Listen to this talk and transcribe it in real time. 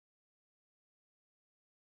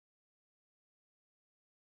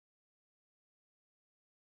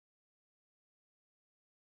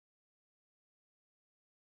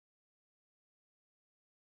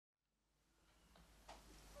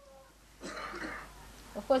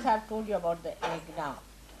course, I have told you about the egg now.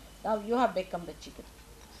 Now you have become the chicken.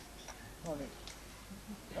 Already.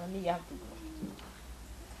 Only you have to grow.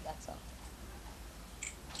 That's all.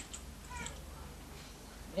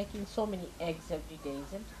 Breaking so many eggs every day,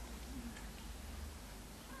 isn't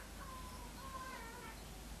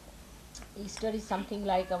it? Easter is something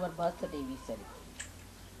like our birthday we celebrate.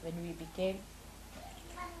 When we became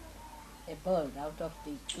a bird out of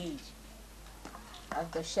the cage, of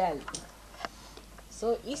the shell.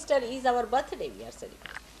 So Easter is our birthday we are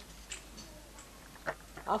celebrating,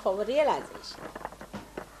 of our realization.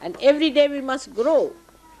 And every day we must grow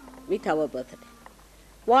with our birthday.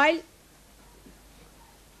 While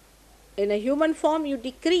in a human form you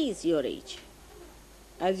decrease your age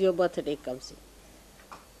as your birthday comes in.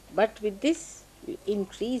 But with this you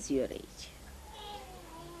increase your age.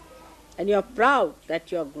 And you are proud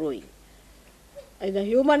that you are growing. In the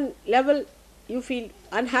human level you feel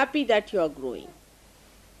unhappy that you are growing.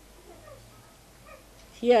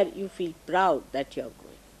 Here you feel proud that you are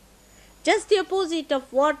growing. Just the opposite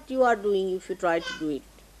of what you are doing, if you try to do it,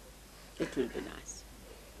 it will be nice.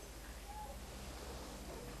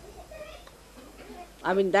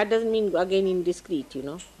 I mean, that doesn't mean again indiscreet,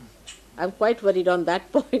 I'm quite worried on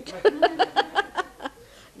that point.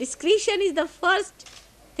 Discretion is the first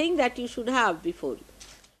thing that you should have before you.